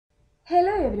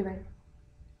Hello everyone.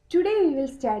 Today we will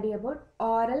study about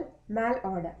oral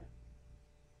malodor.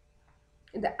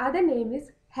 The other name is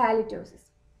halitosis.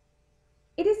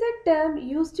 It is a term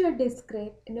used to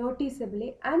describe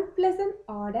noticeably unpleasant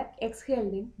odor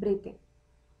exhaled in breathing.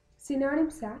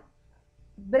 Synonyms are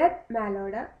breath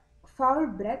malodor, foul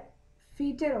breath,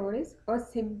 fetor oris, or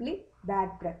simply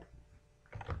bad breath.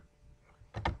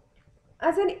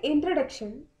 As an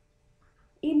introduction,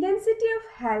 intensity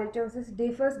of halitosis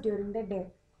differs during the day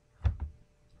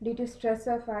due to stress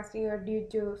or fasting or due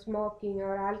to smoking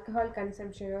or alcohol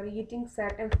consumption or eating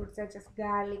certain foods such as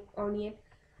garlic, onion,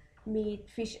 meat,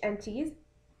 fish and cheese.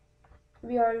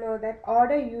 We all know that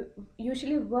odor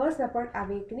usually worse upon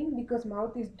awakening because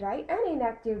mouth is dry and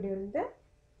inactive during the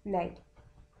night.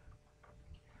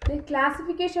 The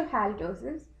classification of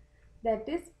halitosis, that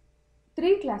is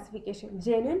three classification: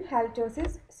 genuine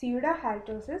halitosis, pseudo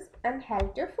halitosis and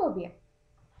halitophobia.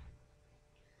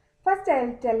 First, I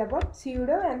will tell about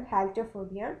pseudo and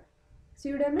halitophobia.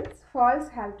 Pseudo means false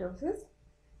halitosis.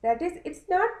 That is, it's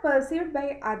not perceived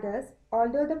by others,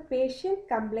 although the patient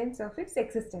complains of its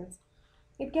existence.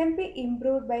 It can be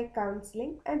improved by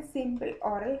counseling and simple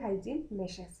oral hygiene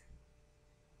measures.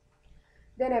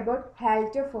 Then about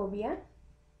halitophobia.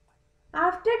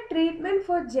 After treatment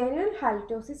for genuine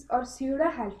halitosis or pseudo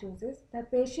halitosis, the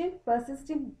patient persists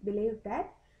in belief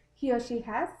that he or she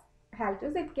has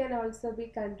halitosis. It can also be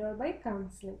controlled by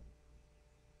counseling.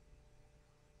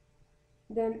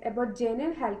 Then about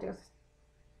genuine halitosis.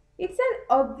 It's an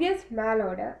obvious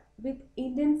malodor with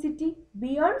intensity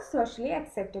beyond socially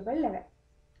acceptable level.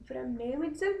 From name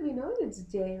itself we know it's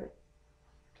genuine.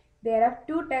 There are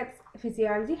two types: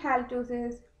 physiologic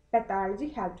halitosis,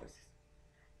 pathologic halitosis.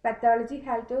 Pathologic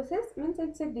halitosis means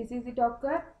it's a disease that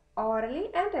occurs orally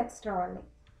and extraorally.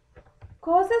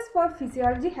 Causes for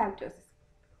physiologic halitosis.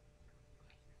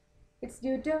 It's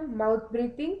due to mouth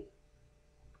breathing,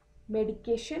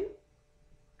 medication,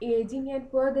 aging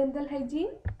and poor dental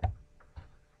hygiene,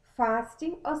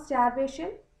 fasting or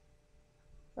starvation,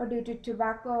 or due to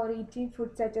tobacco or eating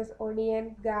food such as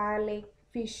onion, garlic,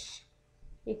 fish,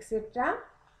 etc.,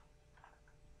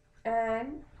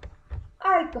 and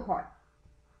alcohol.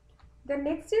 The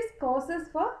next is causes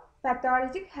for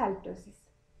pathologic halitosis.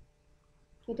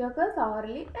 It occurs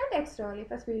orally and extraorally.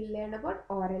 First we will learn about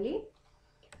orally.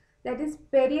 That is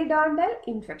periodontal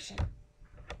infection.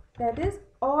 That is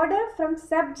odor from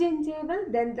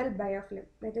subgingival dental biofilm.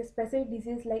 That is specific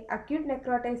disease like acute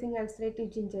necrotizing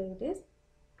ulcerative gingivitis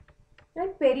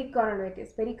and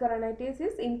pericoronitis. Pericoronitis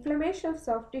is inflammation of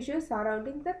soft tissue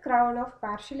surrounding the crown of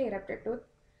partially erupted tooth.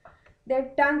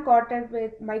 Then tongue coated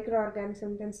with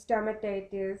microorganisms. Then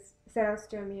stomatitis,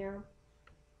 serostomia.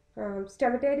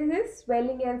 Stomatitis is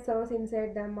swelling and sores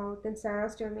inside the mouth, and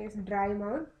serostomia is dry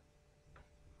mouth.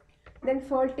 Then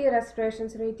faulty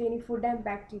restorations, retaining food and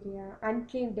bacteria,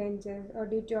 unclean dentures, or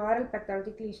due to oral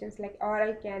pathologic lesions like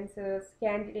oral cancers,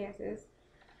 candidiasis.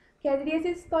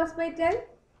 Candidiasis is caused by tongue.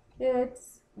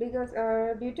 It's because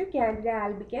due to Candida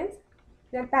albicans.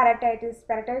 Then parotitis.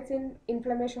 Parotitis in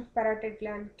inflammation of parotid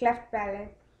gland, cleft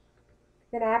palate.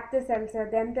 Then aphthous ulcer,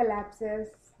 dental abscess.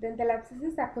 Dental abscess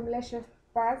is accumulation of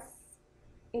pus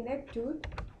in a tooth.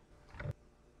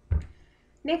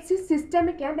 Next is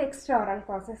systemic and extraoral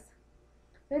causes.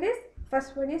 That is,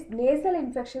 first one is nasal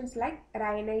infections like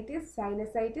rhinitis,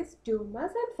 sinusitis,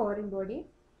 tumors and foreign body.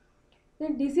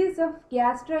 Then disease of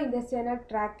gastrointestinal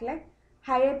tract like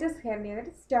hiatus hernia, that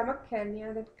is stomach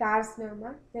hernia, that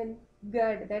carcinoma. Then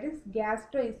GERD, that is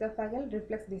gastroesophageal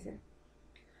reflux disease.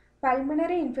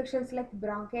 Pulmonary infections like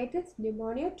bronchitis,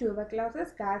 pneumonia,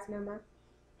 tuberculosis, carcinoma.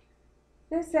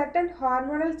 There are certain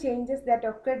hormonal changes that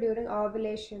occur during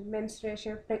ovulation,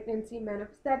 menstruation, pregnancy,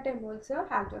 menopause. That time also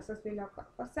halitosis will occur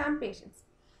for some patients.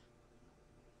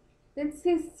 Then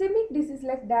systemic disease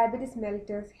like diabetes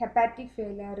mellitus, hepatic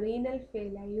failure, renal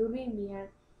failure, uremia,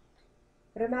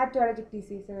 rheumatologic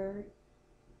diseases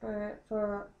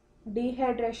for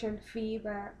dehydration,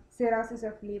 fever, cirrhosis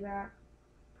of liver.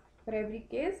 For every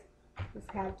case, this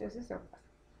halitosis occurs.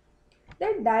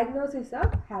 Then diagnosis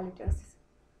of halitosis.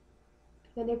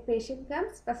 When a patient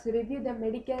comes, first review the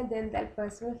medical, then the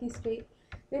personal history,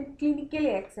 then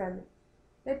clinically examine.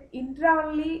 That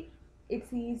intraorally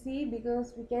it's easy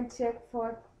because we can check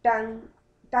for tongue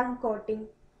coating,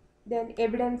 then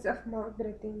evidence of mouth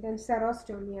breathing, then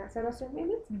serostomia. Serostomia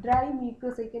means dry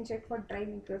mucosa. You can check for dry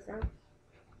mucosa.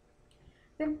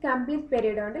 Then complete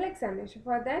periodontal examination.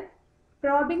 For that,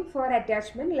 probing for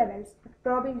attachment levels,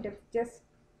 probing depth. Just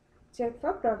check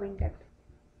for probing depth.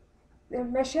 The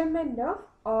measurement of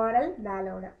oral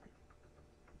malodor.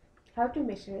 How to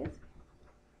measure is,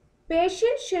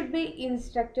 Patients should be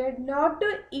instructed not to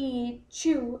eat,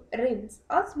 chew, rinse,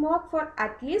 or smoke for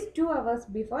at least 2 hours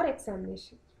before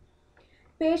examination.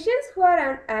 Patients who are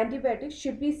on antibiotics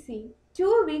should be seen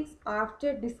 2 weeks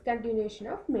after discontinuation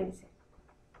of medicine.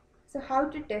 So how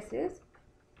to test is,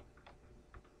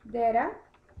 there are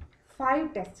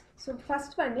 5 tests. So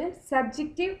first one is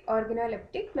subjective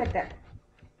organoleptic method.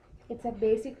 It's a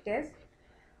basic test.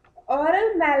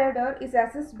 Oral malodor is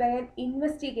assessed by an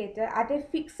investigator at a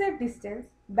fixed distance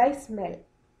by smell,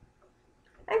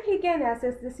 and he can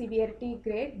assess the severity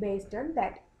grade based on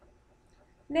that.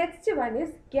 Next one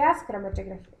is gas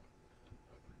chromatography.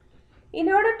 In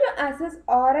order to assess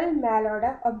oral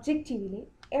malodor objectively,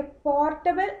 a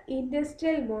portable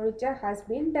industrial monitor has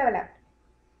been developed.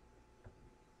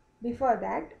 Before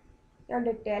that, I want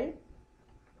to tell,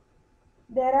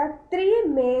 there are 3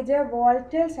 major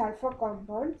volatile sulfur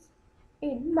compounds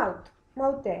in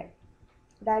mouth air.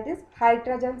 That is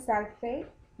hydrogen sulfide,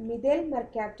 methyl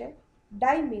mercaptan,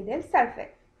 dimethyl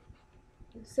sulfide.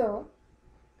 So,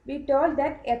 we told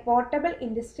that a portable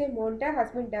industrial monitor has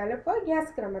been developed for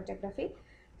gas chromatography.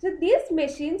 So, these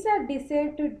machines are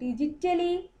designed to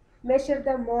digitally measure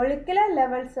the molecular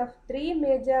levels of 3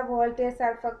 major volatile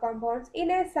sulfur compounds in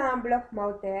a sample of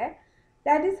mouth air,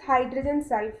 that is hydrogen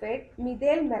sulfide,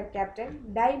 methyl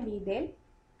mercaptan, dimethyl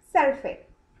sulfide.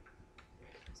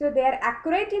 So they are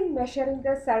accurate in measuring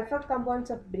the sulfur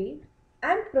compounds of breath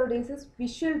and produces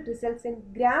visual results in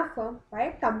graph form by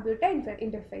a computer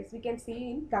interface. We can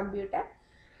see in computer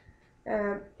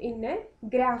in a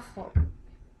graph form.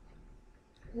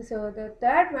 So the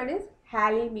third one is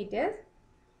halimeters.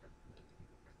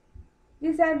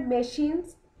 These are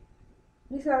machines.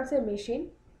 This is also a machine.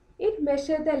 It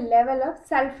measures the level of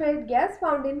sulfide gas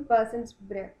found in person's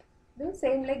breath. The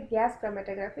same like gas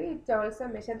chromatography, it also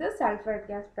measures the sulfide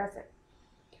gas present.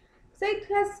 So it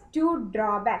has 2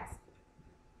 drawbacks.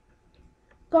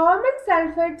 Common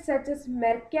sulfides such as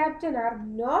mercaptan are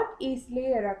not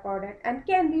easily recorded and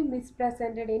can be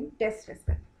misrepresented in test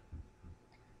results.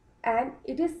 And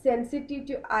it is sensitive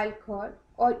to alcohol,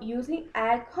 or using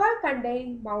alcohol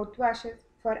containing mouthwashes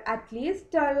for at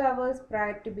least 12 hours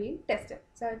prior to being tested.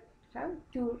 So it has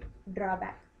 2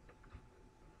 drawbacks.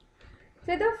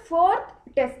 So the fourth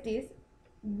test is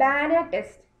Banner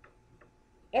test.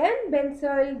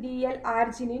 N-benzoyl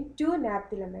DL-arginine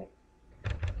 2-naphthylamide.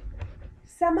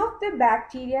 Some of the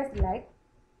bacteria like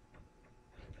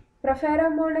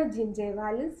Propheromonas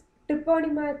gingivalis,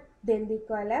 Treponema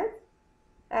denticolans,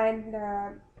 and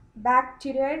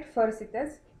Bacteroid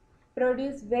forsythus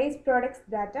produce waste products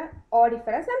that are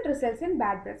odoriferous and results in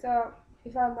bad breath. So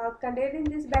if our mouth containing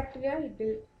this bacteria, it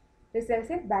will result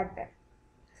in bad breath.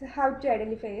 So how to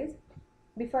identify is,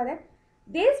 before that,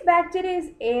 this bacteria is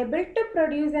able to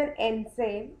produce an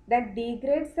enzyme that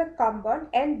degrades the compound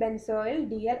N-benzoyl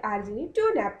DL-arginine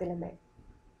 2-naphthylamide.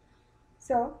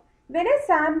 So, when a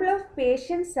sample of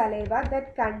patient's saliva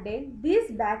that contains this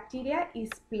bacteria is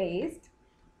placed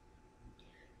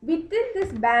within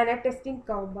this Banner testing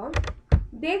compound,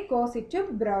 they cause it to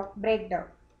break down.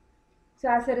 So,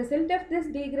 as a result of this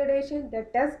degradation, the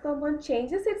test compound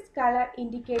changes its color,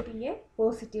 indicating a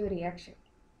positive reaction.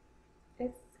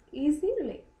 It's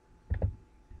easily.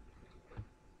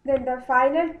 Then the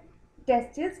final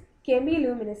test is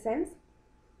chemiluminescence.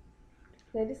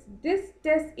 That is, this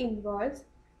test involves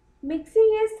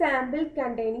mixing a sample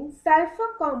containing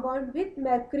sulfur compound with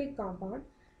mercury compound,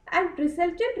 and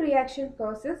resultant reaction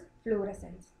causes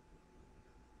fluorescence.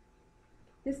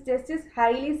 This test is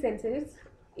highly sensitive.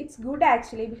 It's good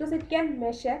actually because it can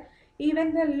measure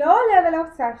even the low level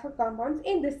of sulfur compounds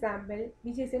in the sample,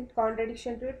 which is in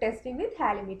contradiction to testing with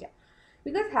halimeter.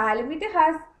 Because halimeter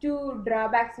has 2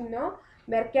 drawbacks,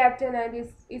 mercaptan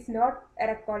and is not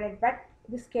recorded, but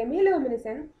this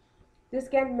chemiluminescence, this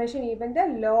can measure even the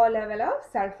low level of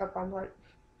sulfur compound.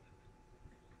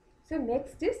 So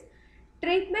next is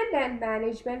treatment and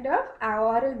management of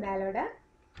oral malodor.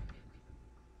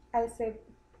 I'll say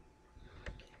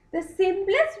the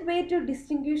simplest way to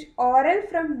distinguish oral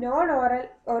from non-oral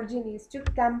origin is to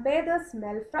compare the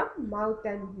smell from mouth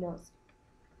and nose.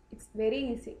 It's very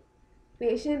easy.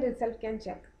 Patient itself can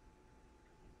check.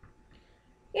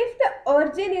 If the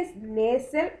origin is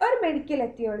nasal or medical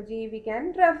etiology, we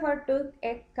can refer to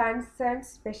a concerned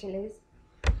specialist.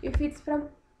 If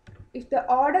the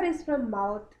order is from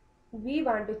mouth, we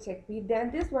want to check. We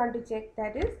dentists want to check,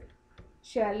 that is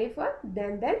surely for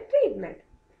dental treatment.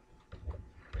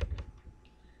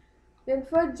 Then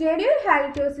for genuine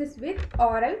halitosis with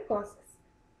oral causes,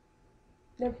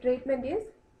 the treatment is,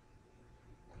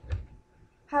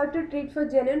 how to treat for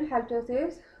genuine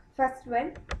halitosis. First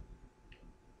one,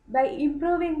 by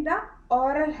improving the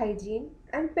oral hygiene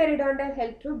and periodontal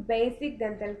health through basic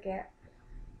dental care,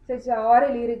 such as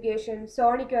oral irrigation,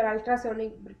 sonic or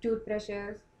ultrasonic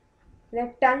toothbrushes,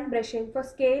 then tongue brushing for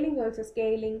scaling, also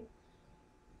scaling,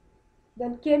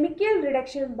 then chemical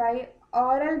reduction by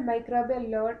oral microbial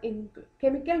load.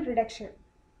 Chemical reduction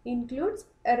includes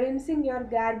rinsing or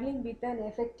gargling with an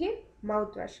effective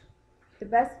mouthwash. The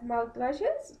best mouthwash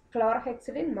is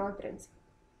chlorhexidine mouth rinse.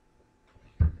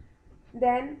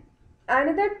 Then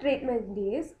another treatment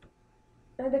is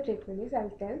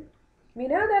I'll tell. We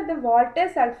know that the water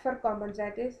sulfur compounds,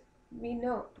 that is, we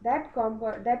know that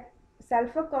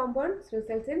sulfur compounds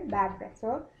results in bad breath.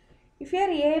 So if you are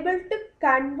able to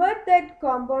convert that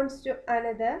compounds to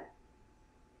another,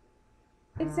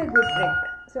 it's a good treatment.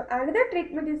 So another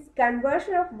treatment is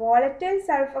conversion of volatile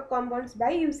sulfur compounds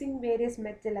by using various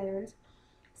metal ions.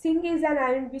 Zinc is an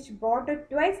ion which bond to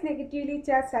twice negatively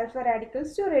charged sulfur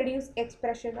radicals to reduce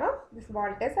expression of this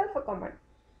volatile sulfur compound.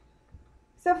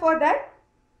 So for that,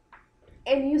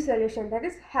 a new solution, that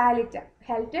is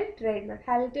Halitosis trademark.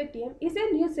 Halitosis TM is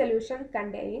a new solution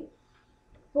containing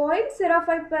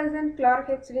 0.05%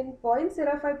 chlorhexidine,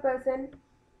 0.05%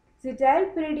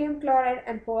 zitylpyridine chloride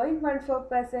and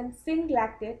 0.14% zinc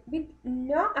lactate with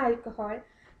no alcohol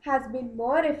has been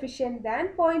more efficient than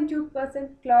 0.2%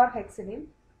 chlorhexidine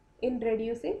in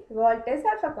reducing volatile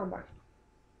sulfur compound.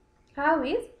 How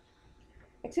is?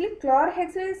 Actually,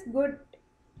 chlorhexidine is good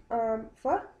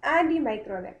for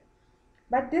antimicrobial,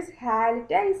 but this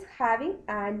halita is having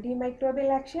antimicrobial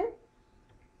action.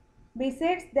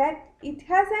 Besides that, it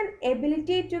has an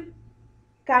ability to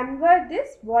convert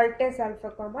this volatile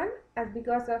sulfur compound as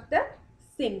because of the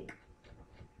zinc.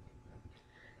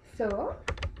 So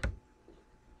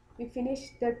we finish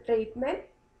the treatment.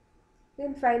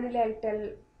 Then finally I'll tell,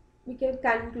 we can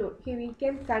conclude. Here we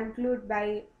can conclude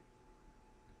by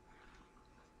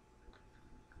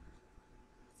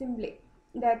simply,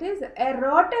 that is a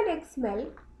rotten egg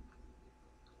smell.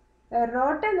 A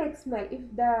rotten egg smell, if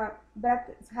the breath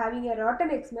is having a rotten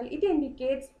egg smell, it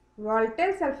indicates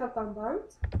volatile sulfur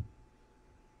compounds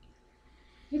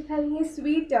with having a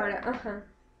sweet odor.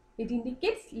 It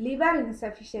indicates liver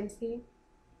insufficiency.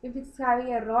 If it's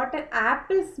having a rotten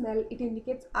apple smell, it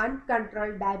indicates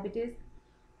uncontrolled diabetes.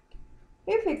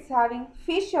 If it's having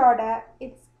fish odor,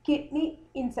 it's kidney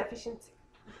insufficiency.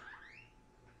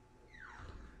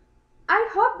 I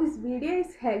hope this video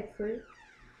is helpful.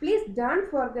 Please don't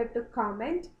forget to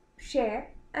comment,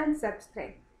 share and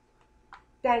subscribe.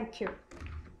 Thank you.